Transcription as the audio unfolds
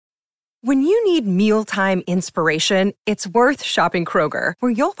When you need mealtime inspiration, it's worth shopping Kroger,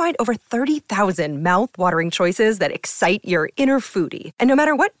 where you'll find over 30,000 mouth-watering choices that excite your inner foodie. And no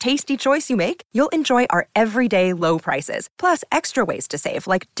matter what tasty choice you make, you'll enjoy our everyday low prices, plus extra ways to save,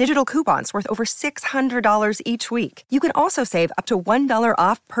 like digital coupons worth over $600 each week. You can also save up to $1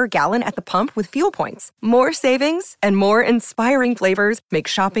 off per gallon at the pump with fuel points. More savings and more inspiring flavors make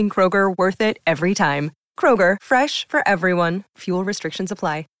shopping Kroger worth it every time. Kroger, fresh for everyone. Fuel restrictions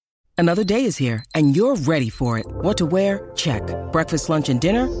apply. Another day is here, and you're ready for it. What to wear? Check. Breakfast, lunch, and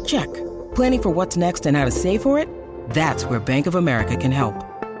dinner? Check. Planning for what's next and how to save for it? That's where Bank of America can help.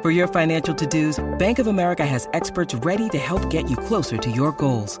 For your financial to-dos, Bank of America has experts ready to help get you closer to your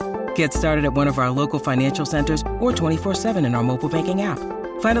goals. Get started at one of our local financial centers or 24/7 in our mobile banking app.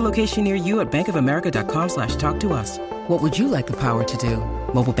 Find a location near you at bankofamerica.com/talktous. What would you like the power to do?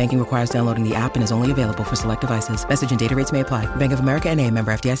 Mobile banking requires downloading the app and is only available for select devices. Message and data rates may apply. Bank of America N.A.,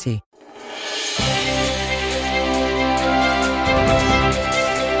 member FDIC.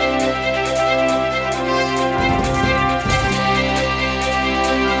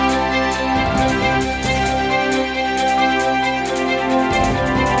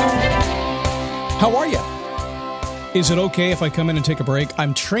 How are you? Is it okay if I come in and take a break?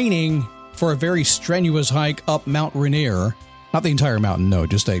 I'm training for a very strenuous hike up Mount Rainier. Not the entire mountain, no,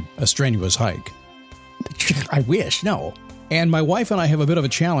 just a strenuous hike. I wish, no. And my wife and I have a bit of a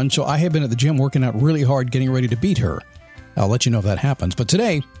challenge, so I have been at the gym working out really hard, getting ready to beat her. I'll let you know if that happens. But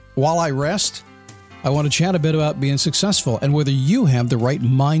today, while I rest, I want to chat a bit about being successful and whether you have the right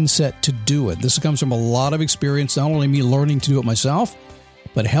mindset to do it. This comes from a lot of experience, not only me learning to do it myself,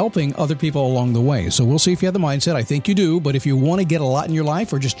 but helping other people along the way. So we'll see if you have the mindset. I think you do, but if you want to get a lot in your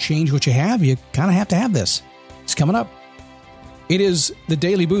life or just change what you have, you kind of have to have this. It's coming up. It is the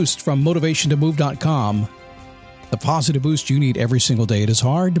Daily Boost from motivationtomove.com. The positive boost you need every single day. It is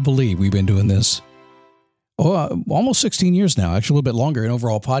hard to believe we've been doing this almost 16 years now, actually a little bit longer in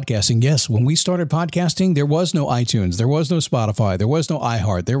overall podcasting. Yes, when we started podcasting, there was no iTunes, there was no Spotify, there was no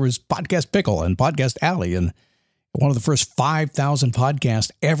iHeart, there was Podcast Pickle and Podcast Alley, and one of the first 5,000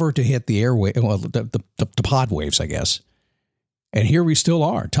 podcasts ever to hit the airway, well, the pod waves, I guess. And here we still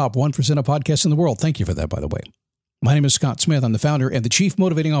are, top 1% of podcasts in the world. Thank you for that, by the way. My name is Scott Smith. I'm the founder and the chief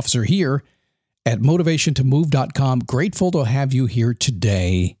motivating officer here at motivationtomove.com. Grateful to have you here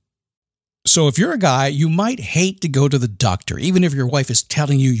today. So if you're a guy, you might hate to go to the doctor, even if your wife is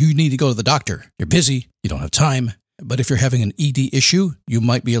telling you you need to go to the doctor. You're busy, you don't have time. But if you're having an ED issue, you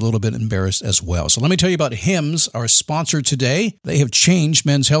might be a little bit embarrassed as well. So let me tell you about Hims, our sponsor today. They have changed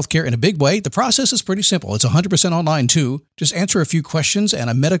men's healthcare in a big way. The process is pretty simple. It's 100% online too. Just answer a few questions and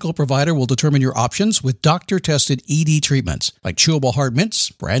a medical provider will determine your options with doctor-tested ED treatments like chewable hard mints,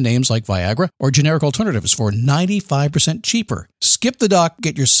 brand names like Viagra, or generic alternatives for 95% cheaper. Skip the doc,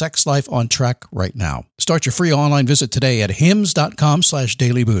 get your sex life on track right now. Start your free online visit today at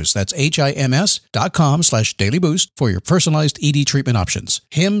hims.com/dailyboost. That's HIMS.com/dailyboost for your personalized ED treatment options.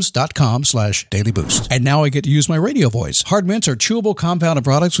 hims.com/dailyboost. And now I get to use my radio voice. Hard mints are chewable compounded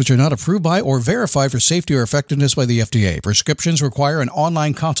products which are not approved by or verified for safety or effectiveness by the FDA. Prescriptions require an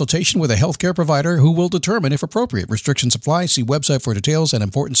online consultation with a healthcare provider who will determine if appropriate. Restrictions apply. See website for details and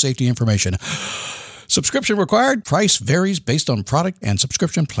important safety information. Subscription required. Price varies based on product and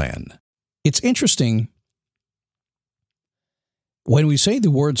subscription plan. It's interesting when we say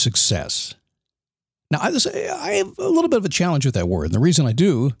the word success. Now, I have a little bit of a challenge with that word. And the reason I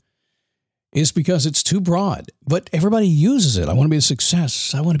do is because it's too broad. But everybody uses it. I want to be a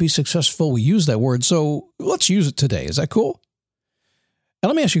success. I want to be successful. We use that word. So let's use it today. Is that cool? Now,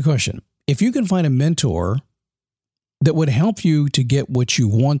 let me ask you a question. If you can find a mentor that would help you to get what you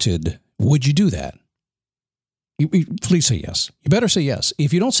wanted, would you do that? Please say yes. You better say yes.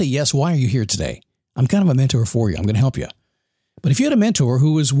 If you don't say yes, why are you here today? I'm kind of a mentor for you. I'm going to help you. But if you had a mentor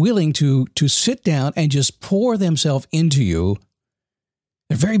who was willing to sit down and just pour themselves into you,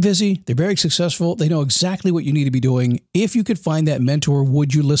 they're very busy, they're very successful, they know exactly what you need to be doing. If you could find that mentor,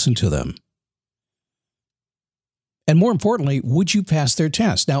 would you listen to them? And more importantly, would you pass their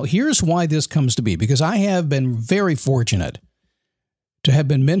test? Now, here's why this comes to be, because I have been very fortunate to have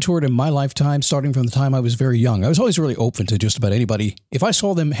been mentored in my lifetime, starting from the time I was very young. I was always really open to just about anybody. If I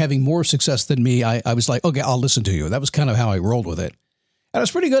saw them having more success than me, I was like, okay, I'll listen to you. That was kind of how I rolled with it. And I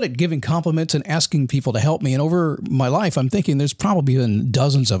was pretty good at giving compliments and asking people to help me. And over my life, I'm thinking there's probably been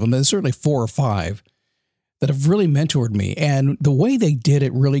dozens of them. There's certainly 4 or 5 that have really mentored me. And the way they did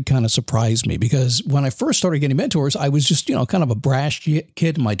it really kind of surprised me, because when I first started getting mentors, I was just, kind of a brash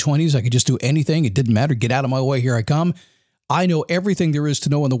kid in my 20s. I could just do anything. It didn't matter. Get out of my way. Here I come. I know everything there is to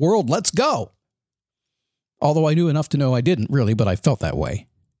know in the world. Let's go. Although I knew enough to know I didn't really, but I felt that way.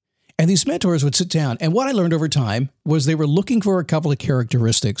 And these mentors would sit down. And what I learned over time was they were looking for a couple of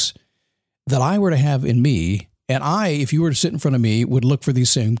characteristics that I were to have in me. And I, if you were to sit in front of me, would look for these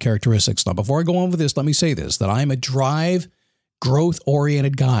same characteristics. Now, before I go on with this, let me say this, that I'm a drive,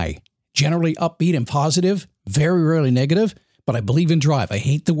 growth-oriented guy, generally upbeat and positive, very rarely negative, but I believe in drive. I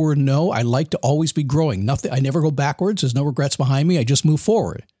hate the word no. I like to always be growing. Nothing. I never go backwards. There's no regrets behind me. I just move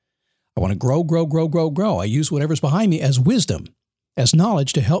forward. I want to grow, grow, grow, grow, grow. I use whatever's behind me as wisdom, as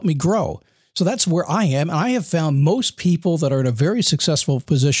knowledge to help me grow. So that's where I am. And I have found most people that are in a very successful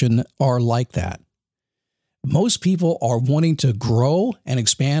position are like that. Most people are wanting to grow and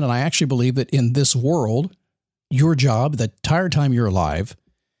expand. And I actually believe that in this world, your job, the entire time you're alive,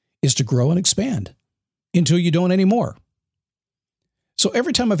 is to grow and expand until you don't anymore. So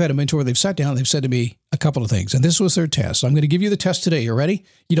every time I've had a mentor, they've sat down, they've said to me a couple of things. And this was their test. I'm going to give you the test today. You ready?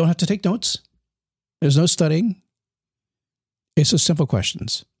 You don't have to take notes. There's no studying. It's just simple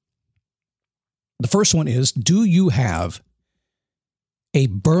questions. The first one is, do you have a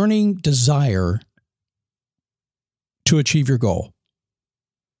burning desire to achieve your goal?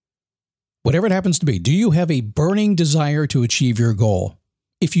 Whatever it happens to be, do you have a burning desire to achieve your goal?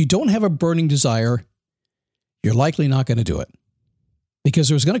 If you don't have a burning desire, you're likely not going to do it. Because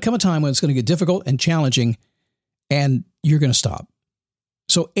there's going to come a time when it's going to get difficult and challenging, and you're going to stop.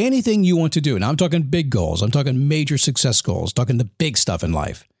 So anything you want to do, now I'm talking big goals, I'm talking major success goals, talking the big stuff in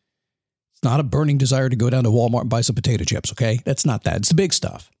life. It's not a burning desire to go down to Walmart and buy some potato chips, okay? That's not that. It's the big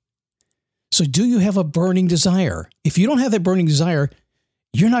stuff. So do you have a burning desire? If you don't have that burning desire,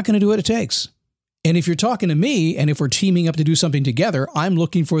 you're not going to do what it takes. And if you're talking to me, and if we're teaming up to do something together, I'm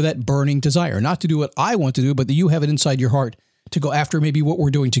looking for that burning desire, not to do what I want to do, but that you have it inside your heart to go after maybe what we're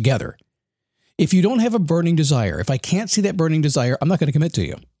doing together. If you don't have a burning desire, if I can't see that burning desire, I'm not going to commit to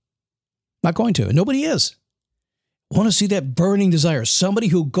you. Not going to. Nobody is. I want to see that burning desire, somebody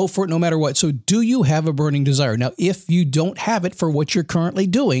who'll go for it no matter what. So do you have a burning desire? Now, if you don't have it for what you're currently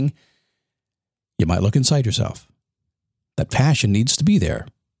doing, you might look inside yourself. That passion needs to be there.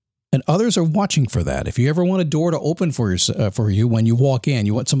 And others are watching for that. If you ever want a door to open for you when you walk in,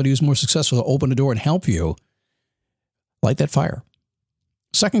 you want somebody who's more successful to open the door and help you, light that fire.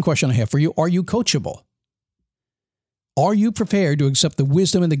 Second question I have for you, are you coachable? Are you prepared to accept the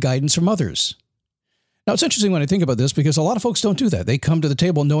wisdom and the guidance from others? Now, it's interesting when I think about this because a lot of folks don't do that. They come to the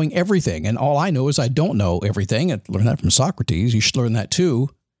table knowing everything. And all I know is I don't know everything. I learned that from Socrates. You should learn that too.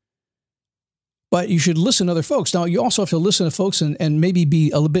 But you should listen to other folks. Now, you also have to listen to folks and maybe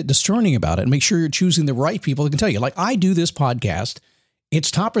be a little bit discerning about it and make sure you're choosing the right people that can tell you. Like I do this podcast. It's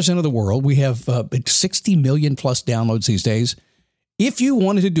top percent of the world. We have 60 million plus downloads these days. If you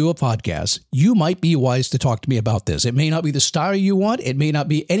wanted to do a podcast, you might be wise to talk to me about this. It may not be the style you want. It may not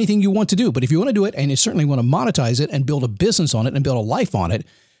be anything you want to do. But if you want to do it and you certainly want to monetize it and build a business on it and build a life on it,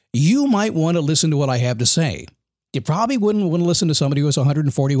 you might want to listen to what I have to say. You probably wouldn't want to listen to somebody who has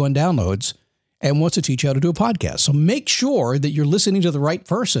 141 downloads and wants to teach you how to do a podcast. So make sure that you're listening to the right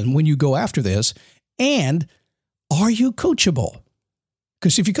person when you go after this. And are you coachable?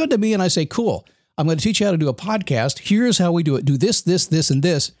 Because if you come to me and I say, cool, I'm going to teach you how to do a podcast. Here's how we do it. Do this, this, this, and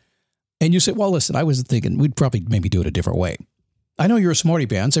this. And you say, well, listen, I was thinking we'd probably maybe do it a different way. I know you're a smarty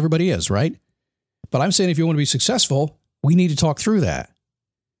pants. Everybody is, right? But I'm saying if you want to be successful, we need to talk through that.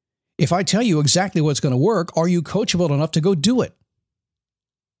 If I tell you exactly what's going to work, are you coachable enough to go do it?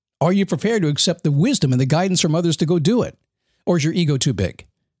 Are you prepared to accept the wisdom and the guidance from others to go do it? Or is your ego too big?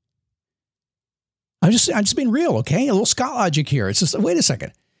 I'm just being real, okay? A little Scott logic here. It's just, wait a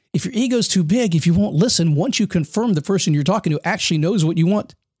second. If your ego's too big, if you won't listen, once you confirm the person you're talking to actually knows what you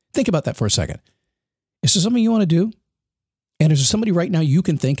want, think about that for a second. Is there something you want to do? And is there somebody right now you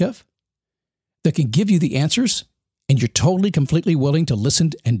can think of that can give you the answers and you're totally, completely willing to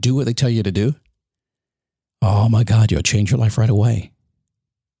listen and do what they tell you to do? Oh my God, you'll change your life right away.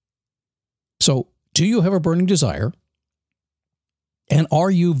 So, do you have a burning desire? And are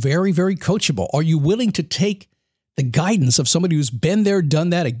you very, very coachable? Are you willing to take the guidance of somebody who's been there,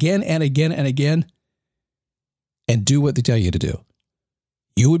 done that again and again and again, and do what they tell you to do?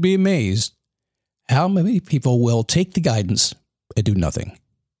 You would be amazed how many people will take the guidance and do nothing.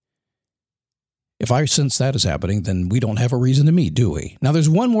 If I sense that is happening, then we don't have a reason to meet, do we? Now, there's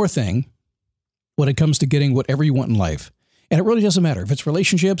one more thing when it comes to getting whatever you want in life. And it really doesn't matter if it's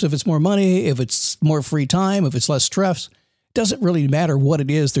relationships, if it's more money, if it's more free time, if it's less stress. It doesn't really matter what it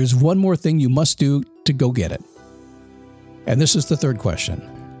is. There's one more thing you must do to go get it. And this is the third question.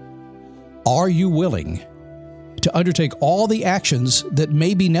 Are you willing to undertake all the actions that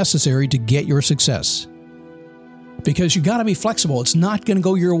may be necessary to get your success? Because you got to be flexible. It's not going to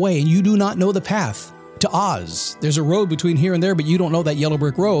go your way, and you do not know the path to Oz. There's a road between here and there, but you don't know that yellow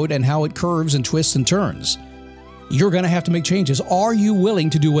brick road and how it curves and twists and turns. You're going to have to make changes. Are you willing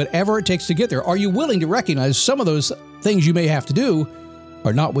to do whatever it takes to get there? Are you willing to recognize some of those things you may have to do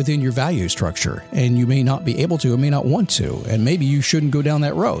are not within your value structure, and you may not be able to, or may not want to, and maybe you shouldn't go down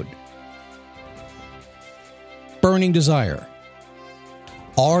that road? Burning desire.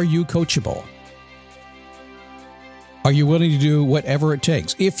 Are you coachable? Are you willing to do whatever it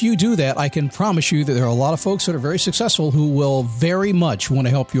takes? If you do that, I can promise you that there are a lot of folks that are very successful who will very much want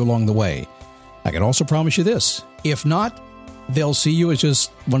to help you along the way. I can also promise you this. If not, they'll see you as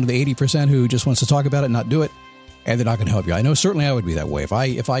just one of the 80% who just wants to talk about it and not do it, and they're not going to help you. I know certainly I would be that way.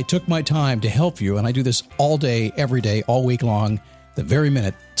 If I took my time to help you, and I do this all day, every day, all week long, the very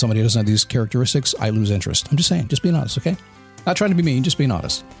minute somebody doesn't have these characteristics, I lose interest. I'm just saying, just being honest, okay? Not trying to be mean, just being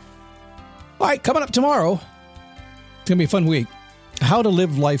honest. All right, coming up tomorrow, it's going to be a fun week. How to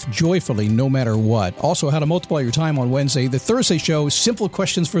live life joyfully no matter what. Also, how to multiply your time on Wednesday. The Thursday show, Simple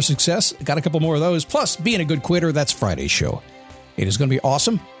Questions for Success. Got a couple more of those. Plus, being a good quitter, that's Friday's show. It is going to be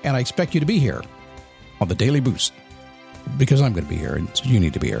awesome, and I expect you to be here on the Daily Boost. Because I'm going to be here, and so you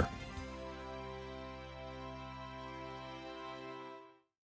need to be here.